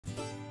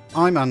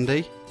I'm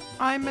Andy.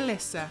 I'm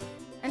Melissa.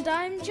 And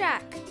I'm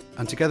Jack.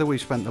 And together we've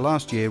spent the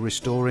last year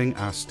restoring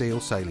our steel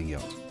sailing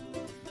yacht.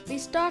 We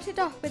started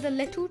off with a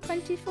little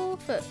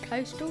 24-foot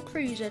coastal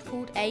cruiser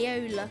called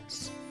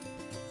Aeolus.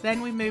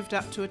 Then we moved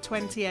up to a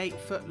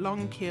 28-foot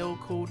long keel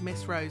called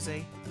Miss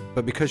Rosie.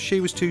 But because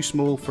she was too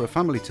small for a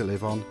family to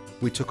live on,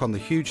 we took on the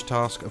huge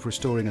task of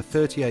restoring a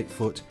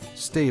 38-foot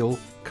steel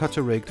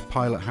cutter-rigged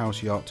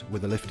pilothouse yacht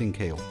with a lifting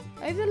keel.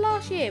 Over the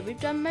last year we've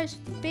done most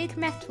of the big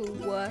metal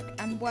work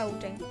and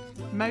welding.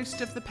 Most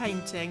of the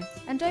painting.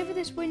 And over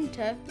this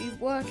winter we're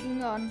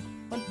working on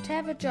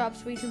whatever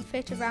jobs we can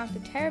fit around the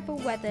terrible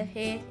weather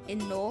here in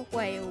North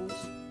Wales.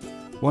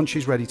 Once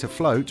she's ready to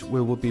float, we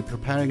will be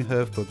preparing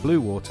her for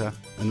blue water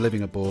and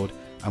living aboard,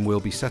 and we'll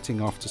be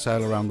setting off to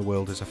sail around the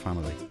world as a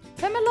family.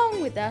 Come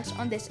along with us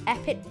on this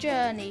epic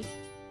journey.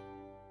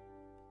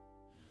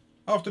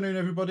 Afternoon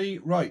everybody.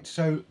 Right,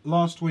 so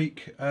last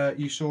week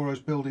you saw us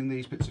building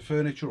these bits of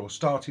furniture, or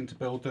starting to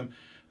build them.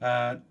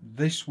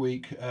 This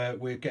week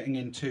we're getting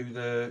into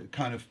the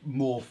kind of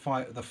more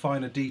the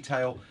finer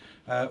detail.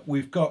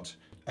 We've got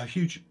a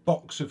huge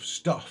box of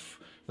stuff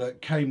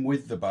that came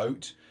with the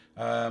boat,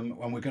 and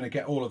we're going to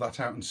get all of that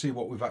out and see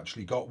what we've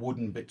actually got,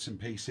 wooden bits and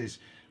pieces.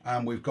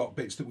 And we've got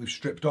bits that we've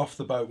stripped off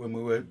the boat when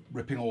we were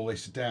ripping all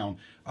this down.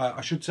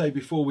 I should say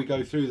before we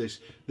go through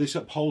this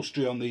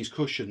upholstery on these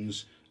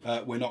cushions,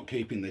 we're not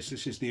keeping this.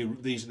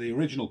 These are the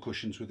original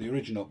cushions with the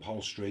original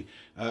upholstery.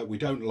 We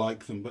don't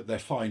like them, but they're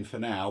fine for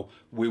now.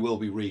 We will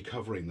be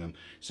recovering them.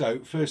 So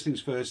first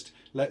things first,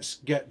 let's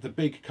get the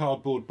big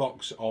cardboard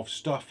box of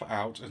stuff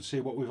out and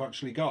see what we've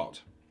actually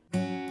got.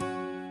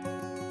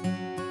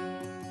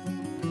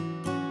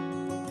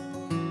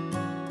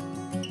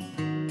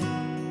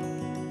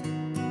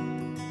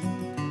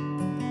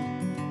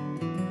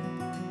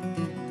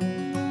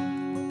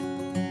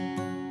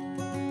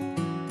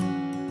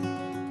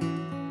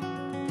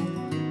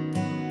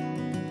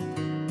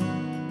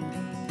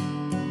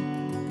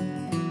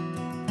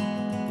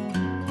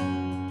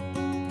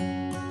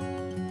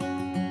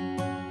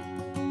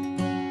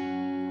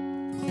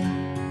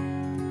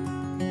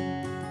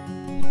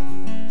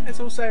 There's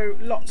also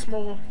lots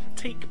more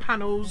teak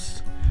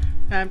panels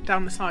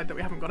down the side that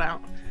we haven't got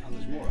out. And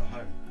there's more at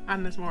home.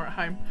 And there's more at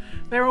home.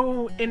 They're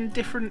all in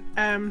different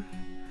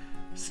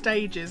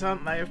stages,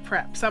 aren't they, of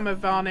prep. Some are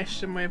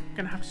varnished and we're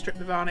going to have to strip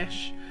the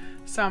varnish.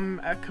 Some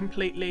are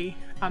completely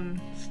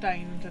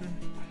unstained and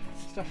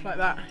stuff like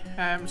that.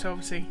 So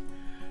obviously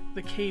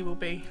the key will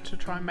be to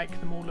try and make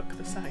them all look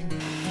the same.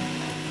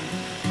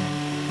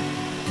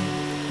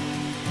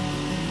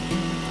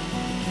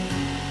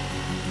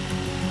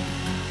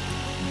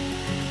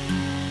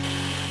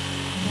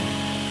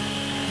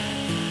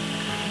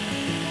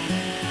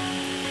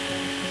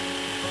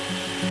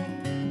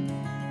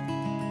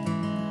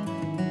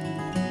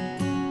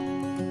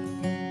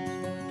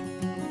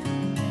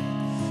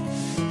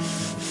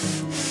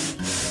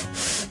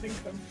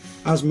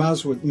 As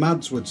Mads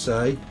would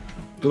say,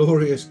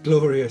 glorious,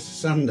 glorious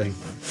sanding.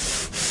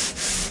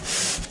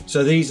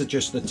 So these are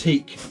just the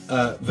teak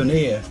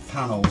veneer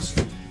panels.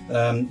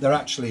 They're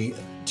actually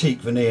teak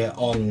veneer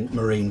on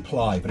marine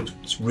ply, but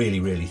it's really,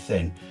 really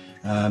thin.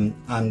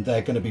 And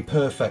they're going to be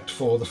perfect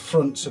for the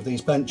fronts of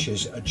these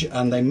benches,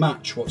 and they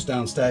match what's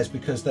downstairs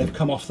because they've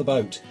come off the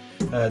boat.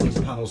 These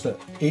are panels that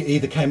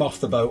either came off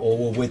the boat or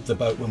were with the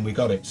boat when we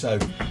got it, so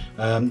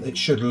it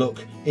should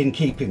look in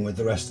keeping with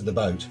the rest of the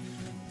boat.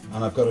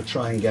 And I've got to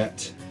try and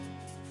get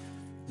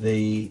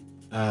the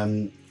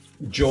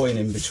join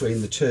in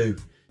between the two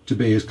to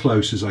be as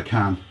close as I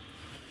can.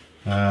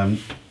 Well,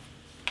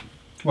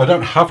 I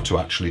don't have to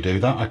actually do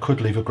that. I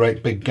could leave a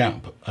great big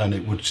gap and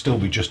it would still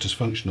be just as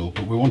functional,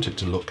 but we want it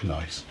to look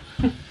nice.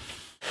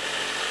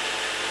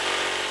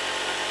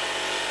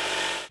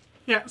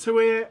 Yeah, so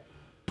we're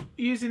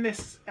using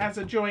this as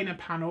a joiner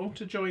panel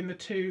to join the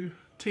two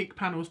teak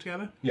panels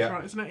together. Yeah. That's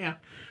right, isn't it? Yeah.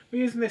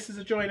 We're using this as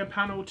a joiner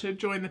panel to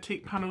join the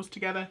teak panels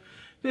together.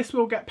 This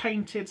will get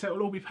painted, so it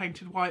will all be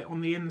painted white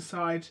on the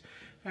inside,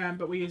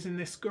 but we're using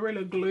this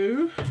Gorilla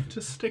Glue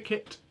to stick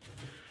it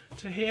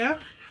to here.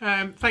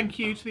 Thank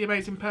you to the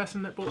amazing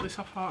person that bought this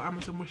off our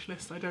Amazon wish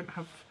list. I don't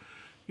have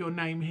your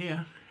name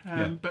here,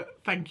 but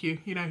thank you.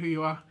 You know who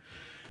you are.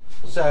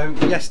 So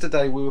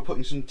yesterday we were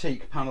putting some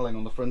teak panelling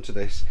on the front of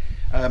this.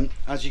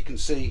 As you can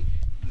see,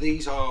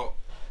 these are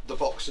the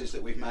boxes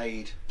that we've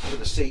made for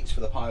the seats for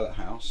the pilot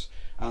house,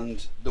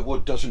 and the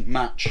wood doesn't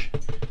match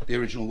the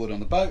original wood on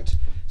the boat,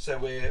 so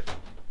we're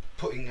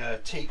putting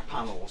teak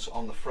panels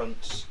on the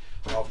fronts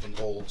of them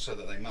all so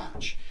that they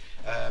match.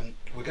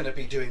 We're going to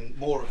be doing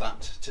more of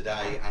that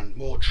today and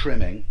more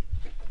trimming,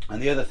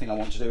 and the other thing I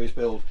want to do is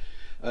build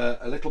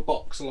a little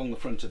box along the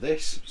front of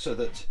this so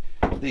that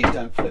these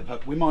don't flip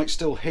up. We might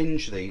still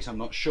hinge these, I'm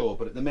not sure,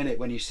 but at the minute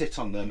when you sit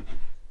on them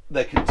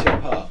they can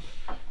tip up,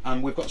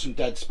 and we've got some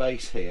dead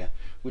space here.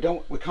 We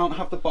can't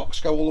have the box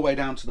go all the way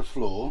down to the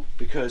floor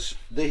because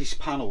these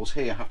panels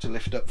here have to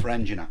lift up for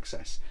engine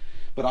access,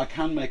 but I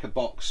can make a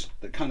box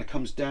that kind of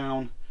comes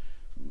down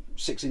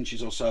 6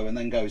 inches or so and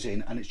then goes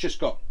in, and it's just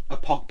got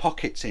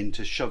pockets in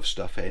to shove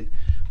stuff in,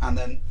 And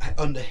then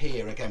under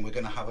here again we're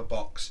going to have a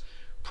box,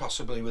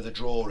 possibly with a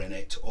drawer in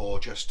it, or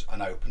just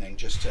an opening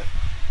just to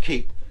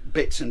keep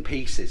bits and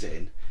pieces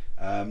in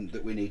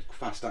that we need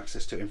fast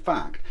access to. In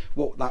fact,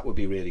 what that would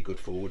be really good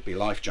for would be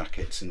life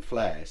jackets and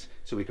flares,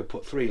 so we could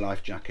put 3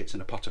 life jackets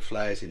and a pot of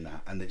flares in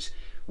that, and it's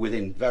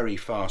within very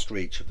fast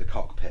reach of the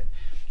cockpit,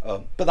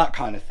 but that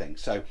kind of thing.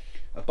 So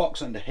a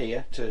box under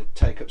here to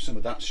take up some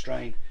of that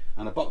strain,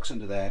 and a box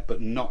under there,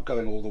 but not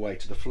going all the way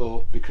to the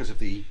floor because of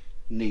the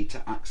need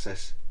to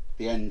access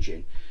the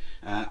engine.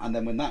 And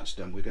then when that's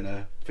done, we're going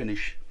to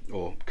finish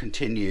or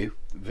continue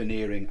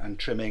veneering and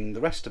trimming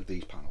the rest of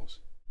these panels.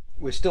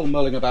 We're still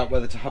mulling about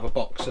whether to have a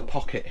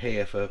pocket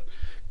here for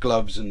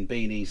gloves and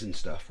beanies and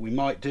stuff. We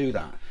might do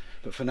that,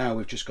 but for now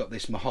we've just got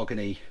this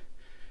mahogany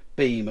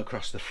beam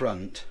across the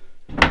front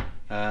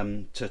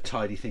to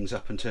tidy things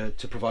up and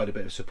to provide a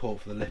bit of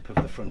support for the lip of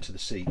the front of the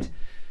seat.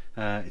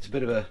 It's a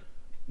bit of a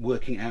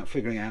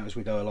figuring out as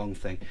we go along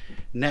thing.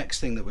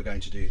 Next thing that we're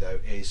going to do though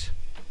is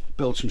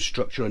build some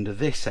structure under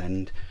this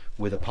end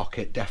with a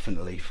pocket,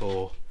 definitely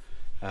for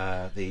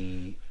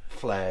the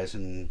flares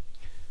and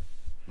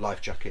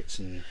life jackets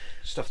and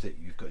stuff that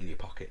you've got in your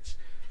pockets,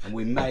 and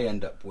we may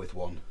end up with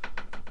one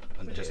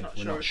under here.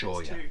 We're not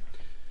sure yet.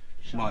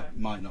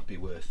 Might not be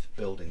worth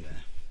building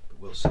there, but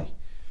we'll see.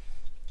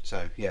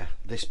 So yeah,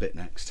 this bit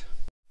next.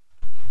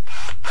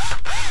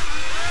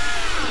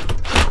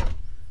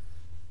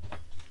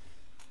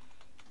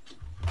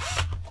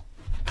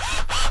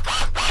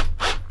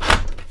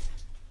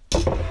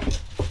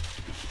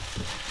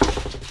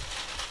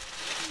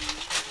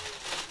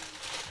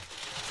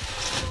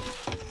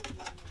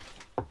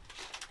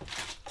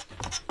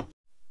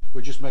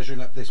 We're just measuring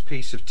up this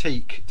piece of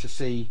teak to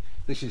see,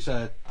 this is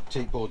a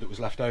teak board that was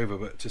left over,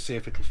 but to see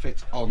if it'll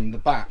fit on the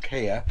back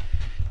here.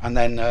 And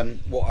then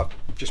what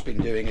I've just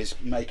been doing is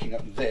making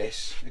up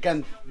this.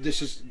 Again,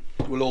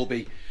 will all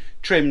be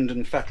trimmed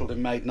and fettled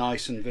and made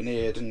nice and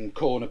veneered and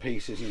corner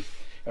pieces and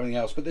everything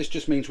else, but this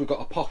just means we've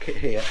got a pocket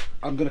here.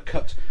 I'm going to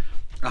cut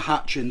a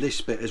hatch in this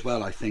bit as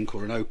well, I think,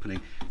 or an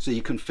opening, so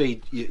you can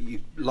feed your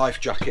life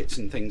jackets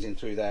and things in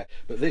through there.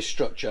 But this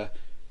structure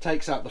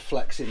takes out the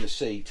flex in the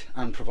seat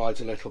and provides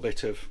a little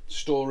bit of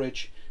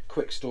storage,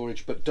 quick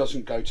storage, but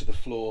doesn't go to the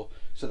floor,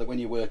 so that when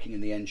you're working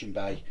in the engine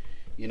bay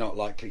you're not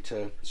likely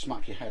to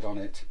smack your head on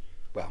it.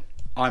 Well,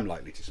 I'm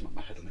likely to smack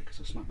my head on it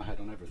because I smack my head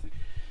on everything.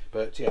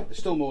 But yeah, there's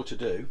still more to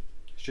do.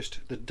 It's just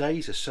the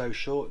days are so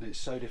short and it's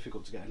so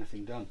difficult to get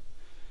anything done.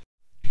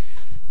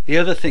 The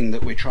other thing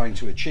that we're trying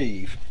to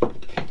achieve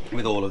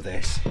with all of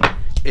this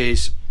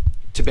is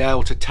to be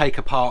able to take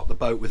apart the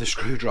boat with a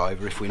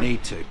screwdriver if we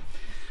need to.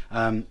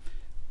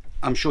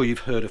 I'm sure you've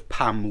heard of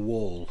Pam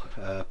Wall.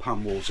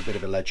 Pam Wall's a bit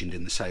of a legend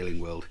in the sailing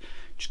world.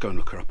 Just go and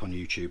look her up on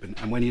YouTube.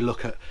 And when you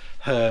look at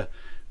her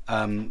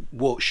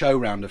show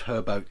round of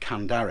her boat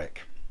Candarrick,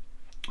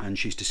 and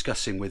she's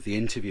discussing with the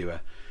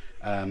interviewer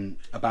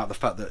about the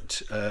fact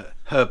that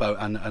her boat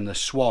and the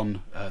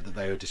Swan that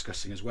they were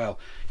discussing as well,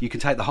 you can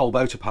take the whole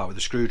boat apart with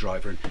a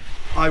screwdriver, and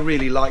I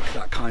really like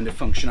that kind of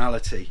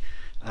functionality.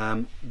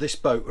 This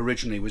boat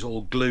originally was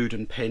all glued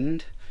and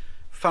pinned.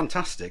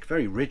 Fantastic,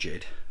 very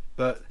rigid,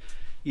 but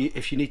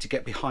if you need to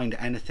get behind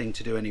anything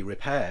to do any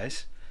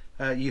repairs,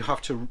 you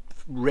have to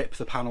rip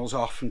the panels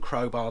off and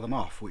crowbar them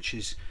off, which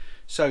is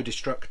so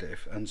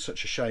destructive and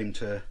such a shame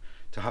to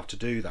have to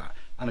do that.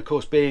 And of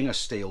course, being a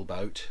steel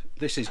boat,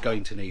 this is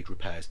going to need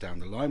repairs down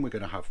the line. We're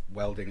going to have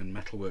welding and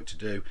metal work to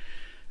do.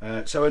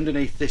 So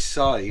underneath this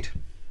side,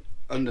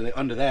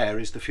 under there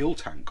is the fuel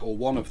tank, or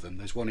one of them.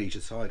 There's one either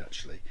side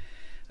actually.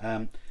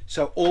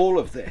 So all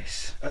of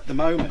this at the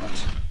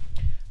moment,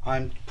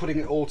 I'm putting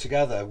it all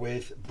together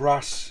with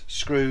brass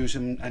screws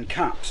and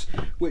caps,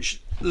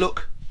 which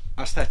look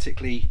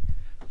aesthetically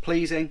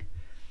pleasing,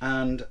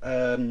 and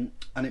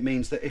it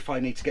means that if I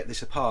need to get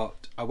this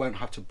apart, I won't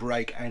have to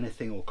break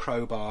anything or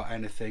crowbar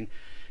anything.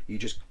 You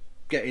just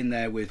get in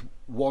there with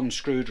one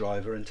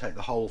screwdriver and take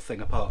the whole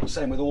thing apart.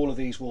 Same with all of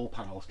these wall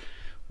panels.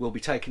 We'll be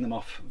taking them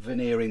off,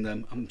 veneering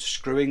them and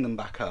screwing them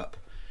back up,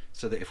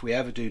 so that if we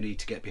ever do need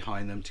to get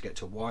behind them to get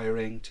to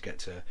wiring, to get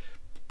to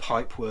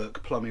pipe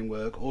work, plumbing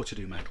work, or to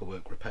do metal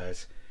work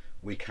repairs,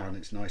 we can.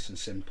 It's nice and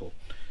simple.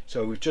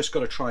 So we've just got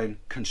to try and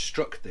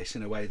construct this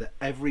in a way that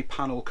every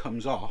panel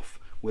comes off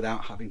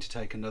without having to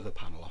take another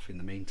panel off in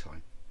the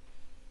meantime.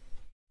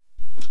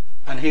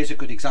 And here's a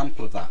good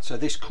example of that. So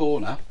this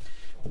corner,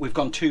 we've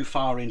gone too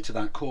far into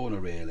that corner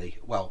really.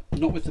 Well,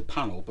 not with the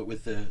panel, but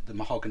with the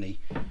mahogany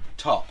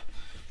top.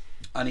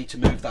 I need to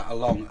move that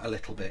along a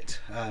little bit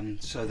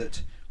so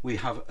that we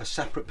have a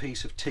separate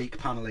piece of teak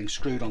panelling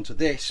screwed onto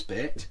this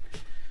bit,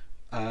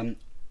 and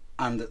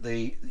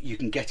that you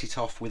can get it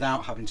off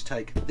without having to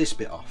take this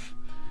bit off.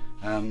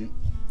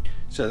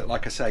 So that,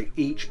 like I say,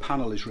 each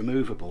panel is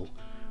removable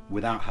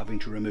without having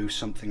to remove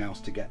something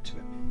else to get to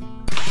it.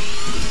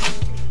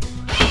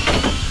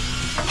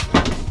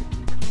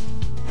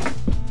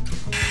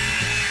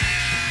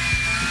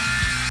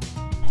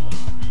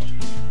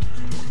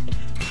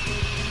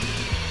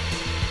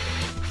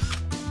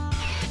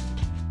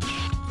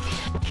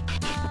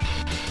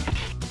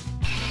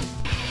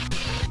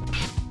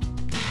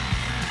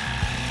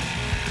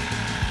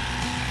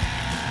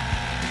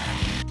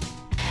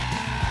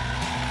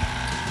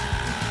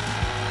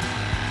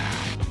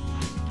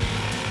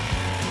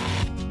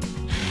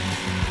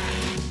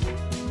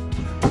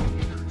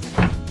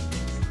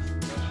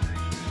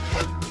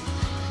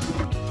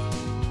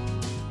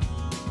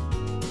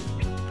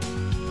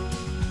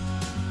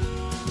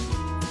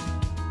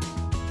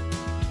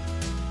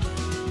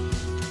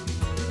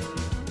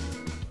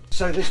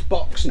 So this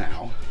box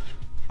now,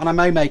 and I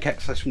may make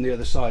access from the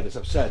other side, as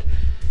I've said,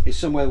 is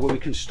somewhere where we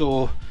can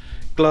store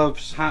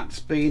gloves, hats,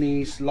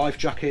 beanies, life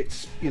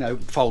jackets, you know,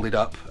 folded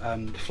up,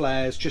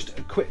 flares,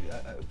 just quick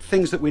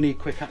things that we need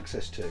quick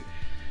access to.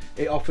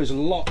 It offers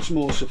lots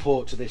more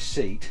support to this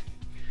seat,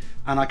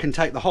 and I can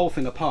take the whole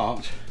thing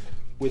apart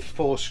with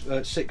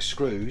 6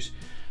 screws.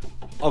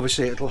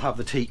 Obviously it'll have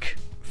the teak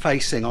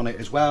facing on it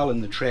as well,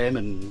 and the trim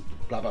and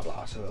blah blah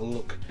blah, so it'll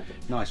look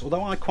nice,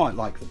 although I quite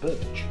like the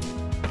birch.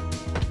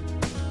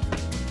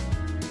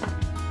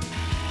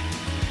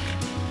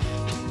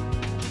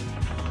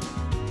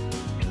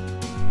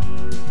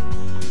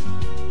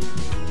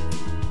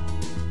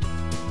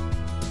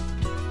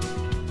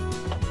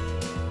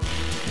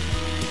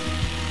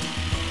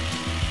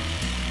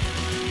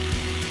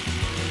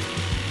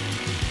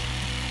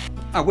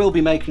 I will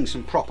be making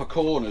some proper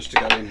corners to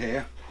go in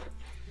here,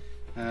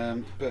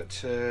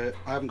 but I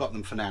haven't got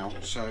them for now,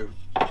 so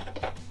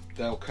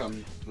they'll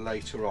come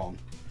later on.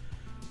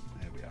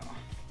 There we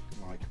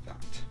are, like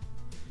that.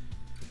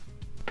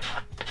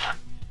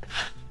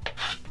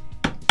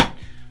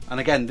 And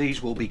again,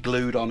 these will be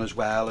glued on as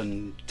well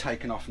and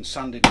taken off and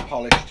sanded and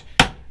polished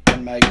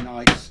and made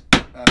nice.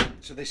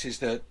 So this is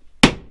the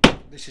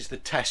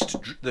test,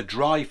 the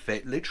dry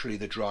fit, literally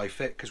the dry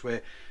fit, because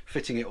we're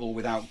fitting it all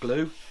without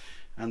glue.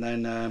 And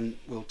then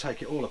we'll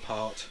take it all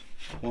apart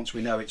once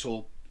we know it's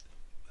all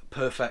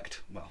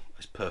perfect. Well,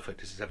 as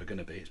perfect as it's ever going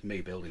to be. It's me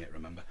building it,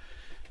 remember.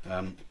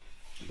 But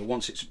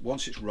once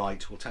it's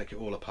right, we'll take it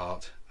all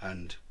apart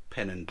and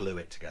pin and glue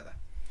it together.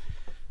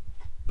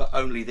 But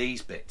only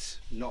these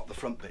bits, not the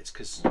front bits,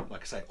 because,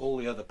 like I say, all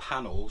the other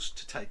panels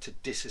to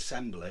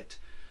disassemble it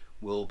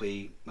will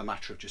be a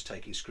matter of just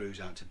taking screws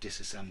out to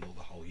disassemble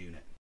the whole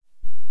unit.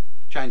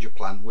 Change of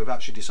plan. We've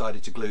actually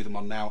decided to glue them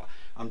on now.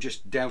 I'm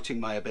just doubting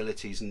my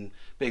abilities and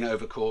being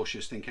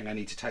overcautious, thinking I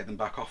need to take them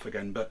back off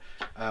again, but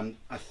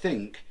I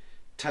think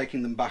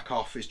taking them back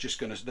off is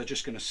they're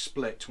just gonna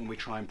split when we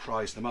try and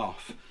prise them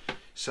off.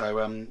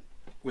 So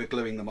we're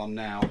gluing them on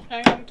now.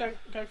 Hang on, don't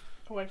go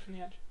away from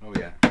the edge. Oh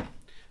yeah,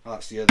 well,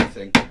 that's the other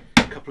thing.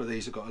 A couple of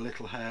these have got a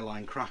little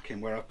hairline crack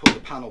in where I put the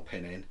panel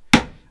pin in,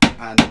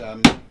 and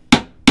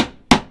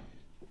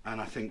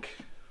I think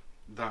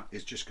that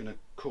is just going to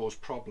cause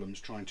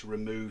problems trying to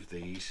remove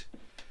these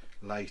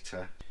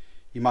later.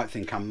 You might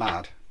think I'm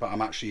mad, but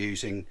I'm actually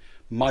using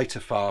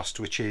Mitafast,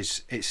 which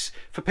it's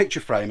for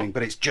picture framing,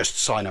 but it's just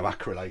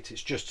cyanoacrylate.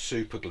 It's just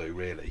super glue,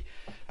 really.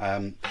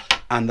 And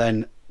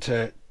then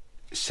to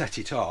set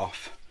it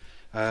off,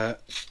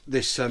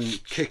 this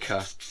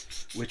kicker,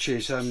 which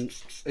is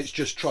it's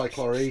just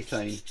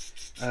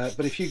trichloroethane.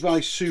 But if you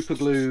buy super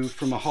glue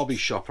from a hobby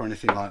shop or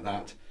anything like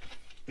that,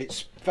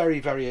 it's very,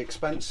 very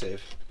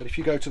expensive. But if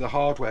you go to the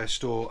hardware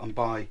store and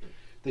buy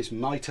this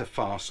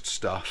Mitafast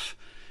stuff,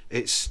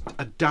 it's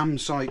a damn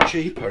sight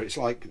cheaper. It's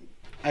like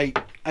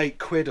eight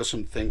quid or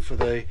something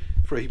for a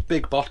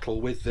big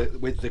bottle with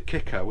the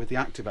kicker, with the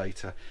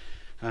activator.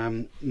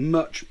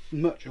 Much,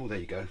 oh, there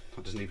you go,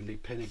 that doesn't even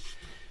need pinning.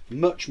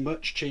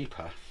 Much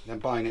cheaper than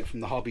buying it from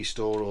the hobby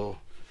store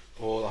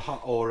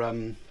or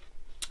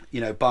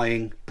you know,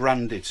 buying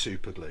branded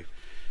super glue.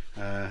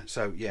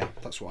 So yeah,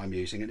 that's what I'm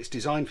using, and it's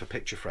designed for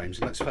picture frames,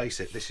 and let's face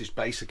it, this is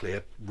basically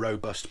a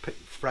robust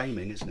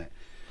framing, isn't it?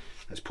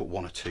 Let's put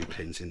 1 or 2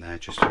 pins in there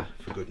just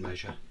for good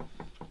measure.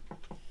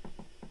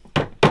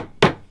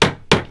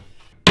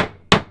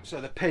 So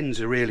the pins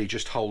are really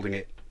just holding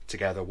it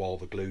together while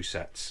the glue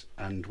sets,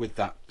 and with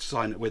the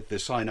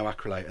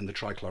cyanoacrylate and the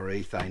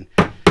trichloroethane,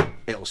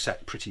 it'll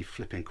set pretty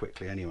flipping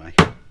quickly anyway.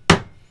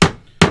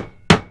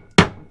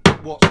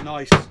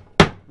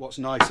 What's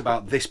nice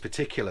about this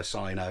particular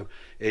cyano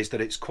is that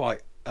it's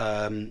quite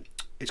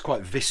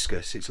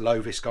viscous. It's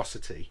low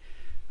viscosity,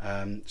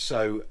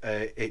 so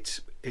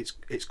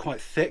it's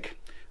quite thick,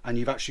 and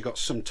you've actually got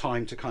some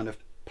time to kind of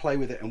play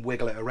with it and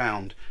wiggle it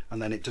around,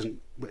 and then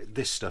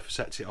this stuff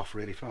sets it off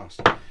really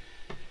fast.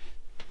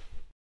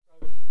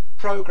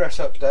 Progress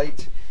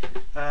update.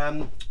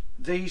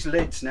 These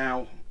lids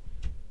now,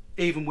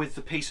 even with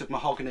the piece of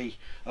mahogany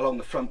along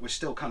the front, we're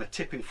still kind of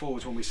tipping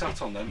forwards when we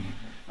sat on them,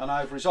 and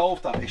I've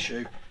resolved that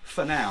issue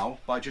for now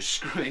by just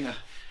screwing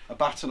a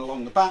batten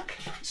along the back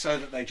so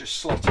that they just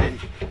slot in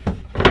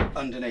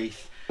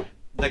underneath.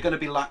 They're going to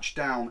be latched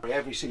down.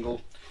 Every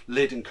single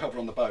lid and cover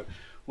on the boat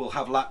will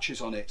have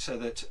latches on it, so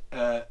that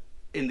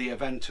in the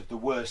event of the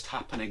worst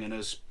happening and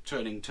us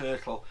turning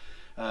turtle,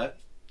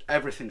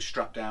 everything's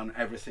strapped down,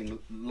 everything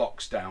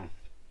locks down.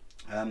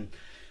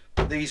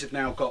 These have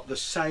now got the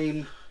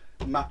same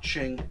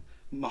matching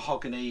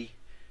mahogany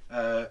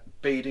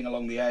beading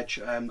along the edge,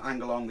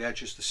 angle along the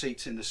edge as the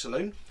seats in the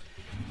saloon.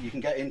 You can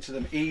get into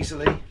them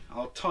easily.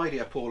 I'll tidy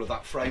up all of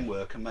that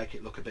framework and make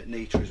it look a bit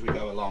neater as we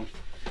go along.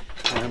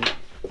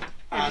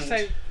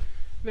 So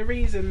the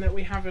reason that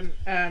we haven't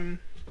done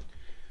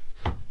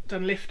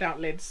lift out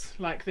lids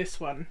like this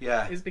one,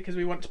 yeah, is because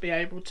we want to be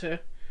able to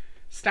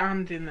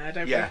stand in there,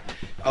 don't we? Yeah,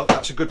 oh,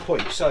 that's a good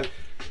point. So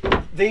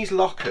these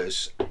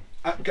lockers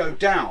go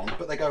down,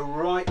 but they go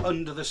right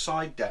under the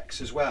side decks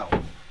as well.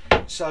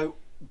 So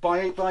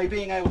by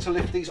being able to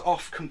lift these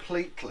off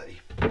completely,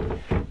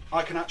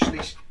 I can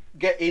actually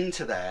get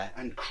into there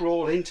and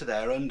crawl into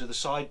there under the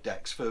side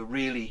decks for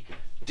really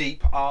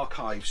deep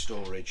archive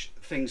storage,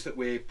 things that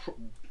we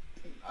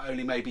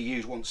only maybe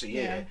use once a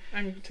year. Yeah,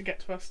 and to get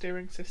to our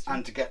steering system.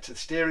 And to get to the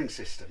steering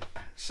system.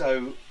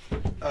 So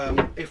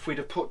if we'd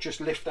have put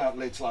just lift out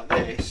lids like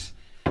this,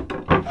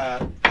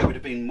 it would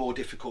have been more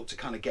difficult to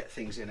kind of get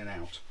things in and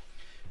out.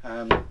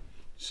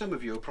 Some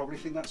of you will probably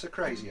think that's a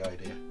crazy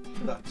idea.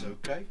 That's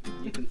okay.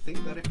 You can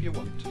think that if you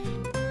want.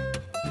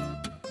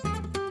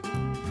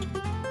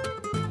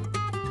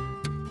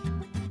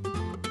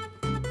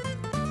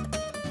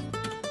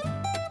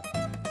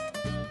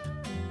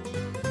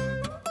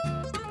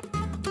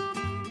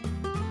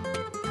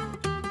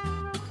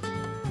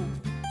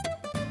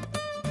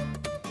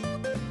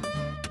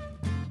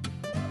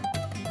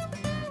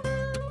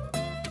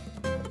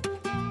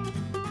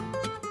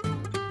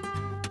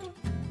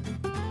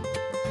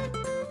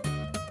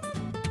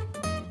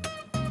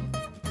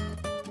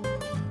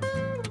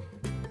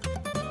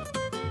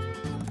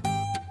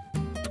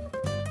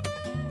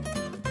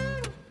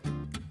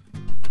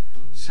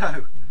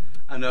 So,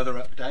 another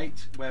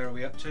update. Where are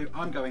we up to?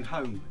 I'm going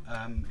home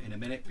in a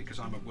minute because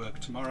I'm at work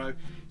tomorrow.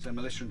 So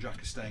Melissa and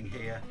Jack are staying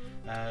here.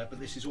 But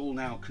this is all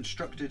now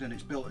constructed and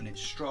it's built and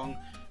it's strong.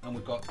 And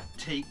we've got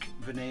teak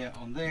veneer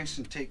on this,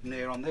 and teak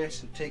veneer on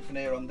this, and teak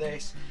veneer on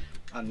this,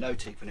 and no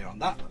teak veneer on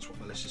that. That's what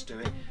Melissa's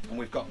doing. And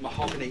we've got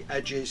mahogany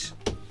edges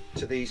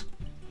to these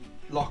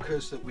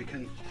lockers that we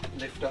can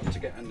lift up to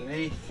get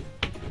underneath.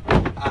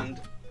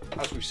 And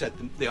as we've said,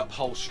 the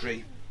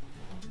upholstery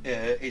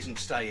isn't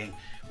staying.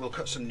 We'll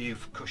cut some new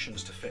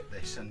cushions to fit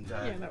this, and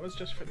yeah, that was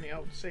just from the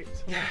old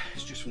seats. Yeah,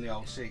 it's just from the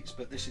old seats,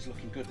 but this is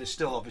looking good. There's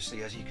still,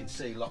 obviously, as you can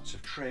see, lots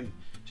of trim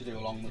to do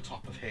along the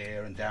top of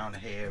here and down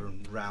here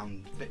and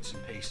round bits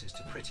and pieces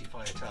to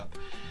prettify it up.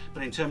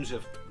 But in terms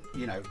of,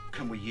 you know,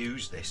 can we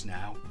use this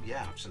now?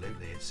 Yeah,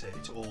 absolutely. It's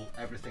all,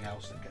 everything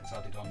else that gets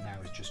added on now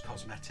is just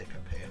cosmetic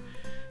up here.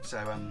 So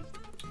I'm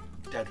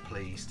dead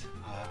pleased.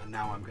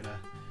 Now I'm gonna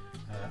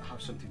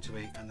have something to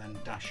eat and then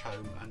dash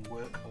home and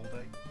work all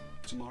day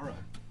tomorrow.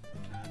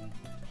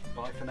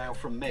 Bye for now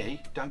from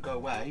me. Don't go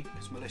away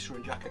because Melissa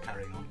and Jack are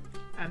carrying on.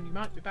 And you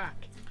might be back.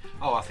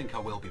 Oh, I think I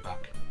will be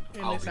back.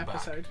 In this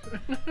episode.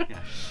 Yeah.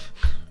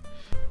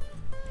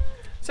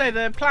 So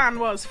the plan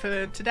was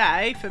for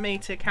today for me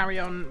to carry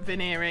on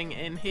veneering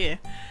in here,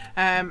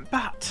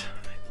 but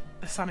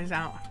the sun is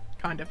out,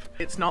 kind of.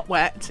 It's not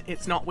wet,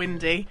 it's not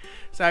windy,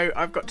 so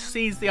I've got to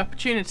seize the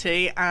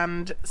opportunity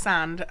and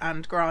sand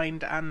and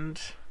grind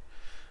and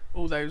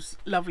all those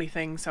lovely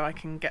things so I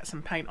can get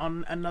some paint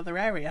on another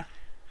area.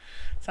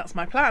 So that's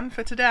my plan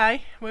for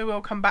today. We will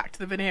come back to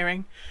the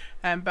veneering,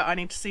 but I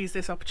need to seize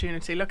this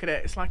opportunity. Look at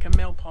it, it's like a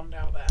mill pond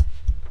out there.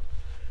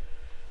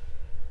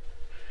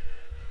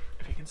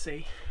 If you can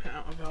see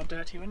out of our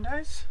dirty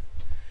windows.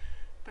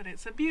 But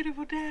it's a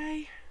beautiful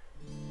day.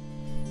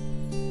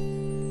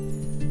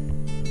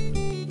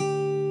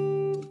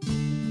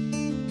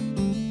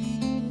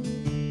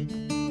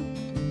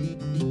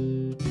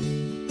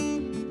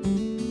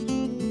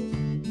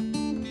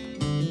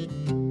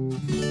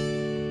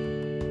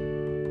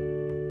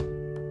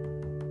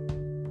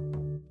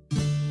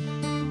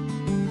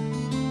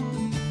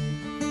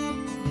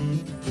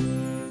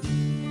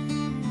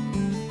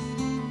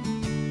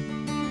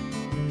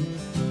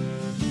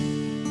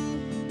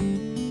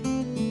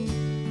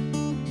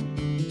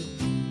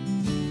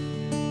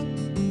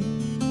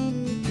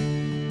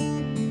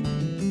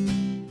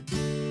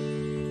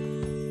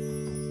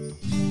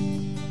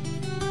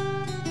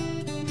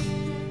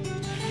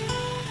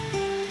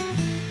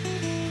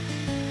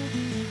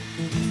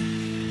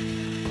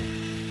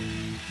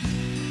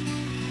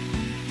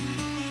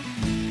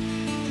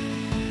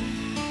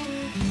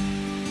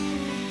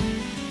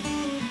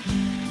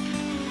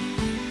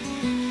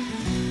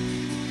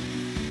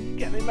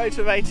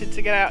 Motivated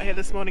to get out here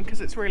this morning because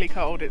it's really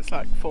cold. It's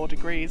like 4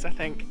 degrees I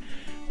think,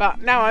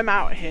 but now I'm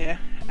out here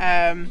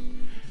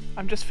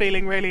I'm just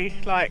feeling really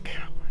like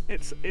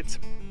it's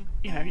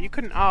you know, you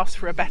couldn't ask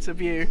for a better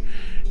view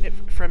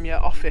from your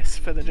office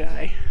for the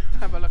day.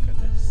 Have a look at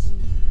this.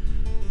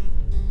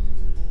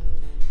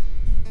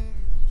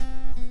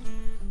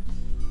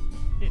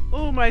 It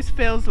almost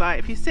feels like,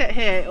 if you sit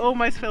here, it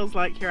almost feels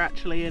like you're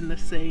actually in the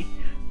sea.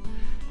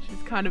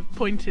 She's kind of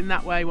pointing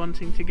that way,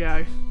 wanting to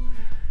go.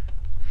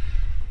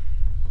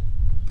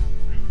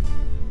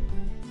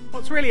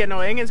 What's really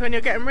annoying is when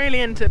you're getting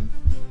really into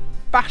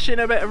bashing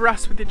a bit of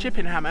rust with your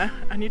chipping hammer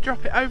and you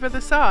drop it over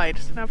the side.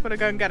 So now I've got to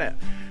go and get it.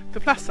 The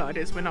plus side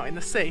is we're not in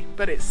the sea,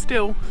 but it's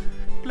still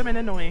blooming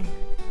annoying.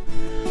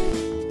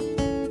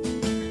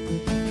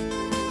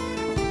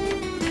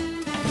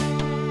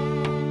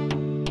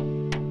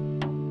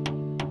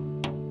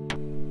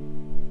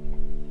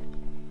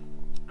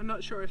 I'm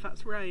not sure if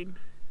that's rain.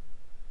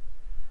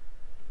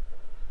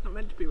 Not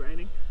meant to be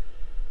raining.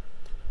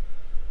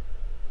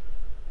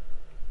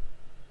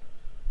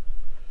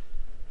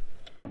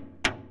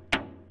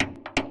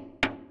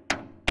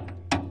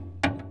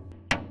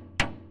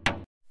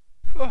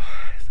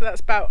 So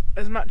that's about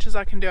as much as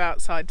I can do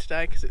outside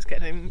today because it's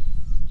getting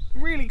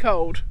really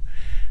cold.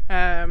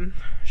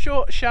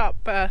 Short, sharp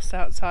bursts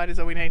outside is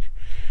all we need.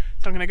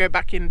 So I'm going to go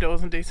back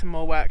indoors and do some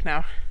more work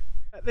now.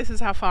 This is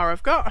how far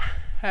I've got.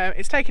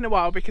 It's taken a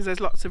while because there's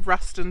lots of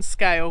rust and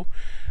scale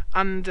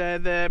under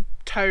the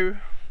toe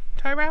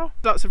rail.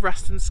 Lots of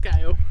rust and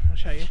scale, I'll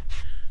show you,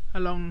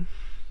 along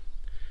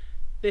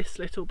this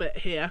little bit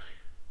here.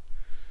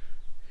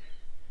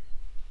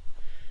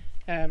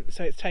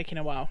 So it's taken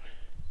a while.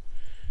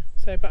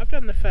 So, but I've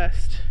done the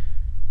first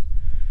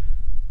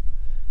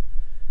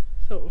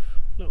sort of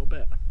little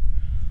bit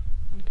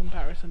in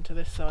comparison to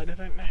this side, I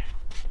don't know.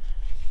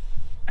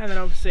 And then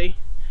obviously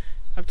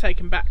I've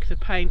taken back the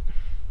paint.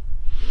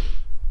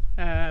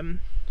 I'll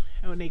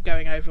need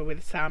going over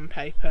with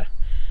sandpaper.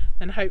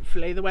 And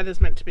hopefully the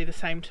weather's meant to be the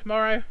same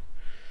tomorrow.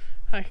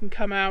 I can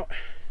come out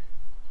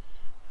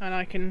and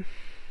I can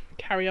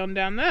carry on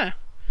down there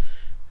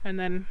and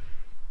then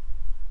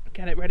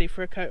get it ready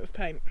for a coat of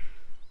paint.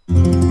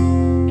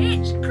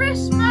 It's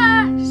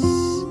Christmas!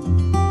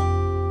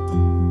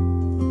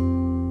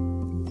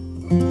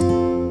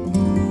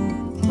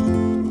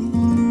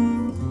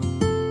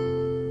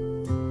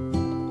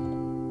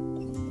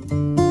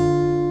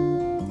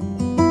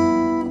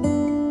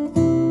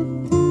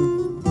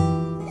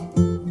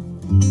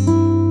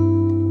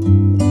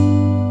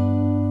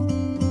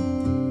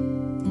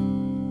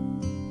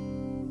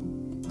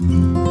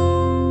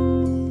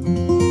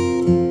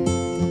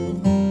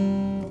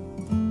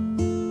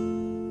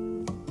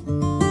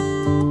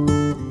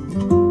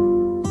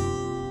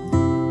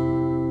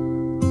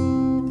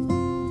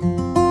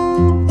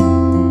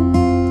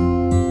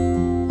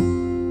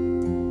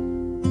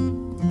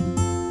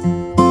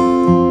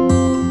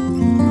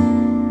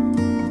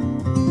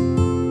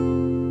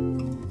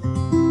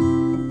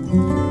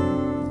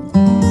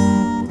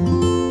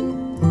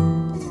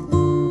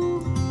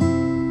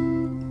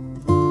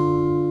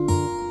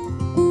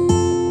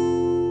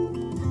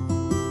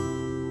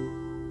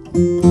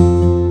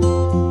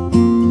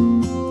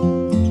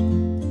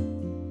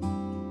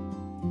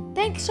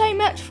 Thanks so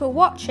much for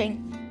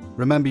watching.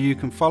 Remember, you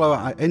can follow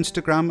our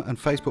Instagram and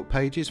Facebook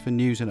pages for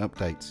news and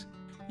updates.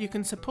 You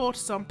can support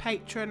us on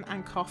Patreon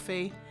and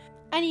Coffee.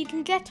 And you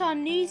can get our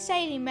new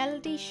Sailing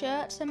Melody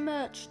shirts and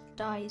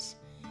merchandise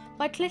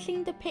by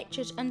clicking the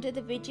pictures under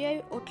the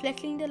video or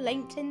clicking the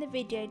links in the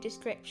video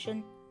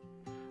description.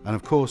 And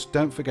of course,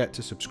 don't forget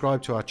to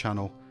subscribe to our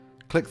channel,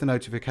 click the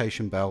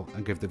notification bell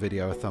and give the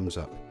video a thumbs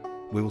up.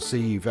 We will see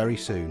you very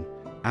soon.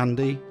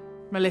 Andy,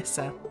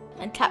 Melissa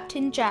and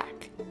Captain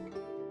Jack.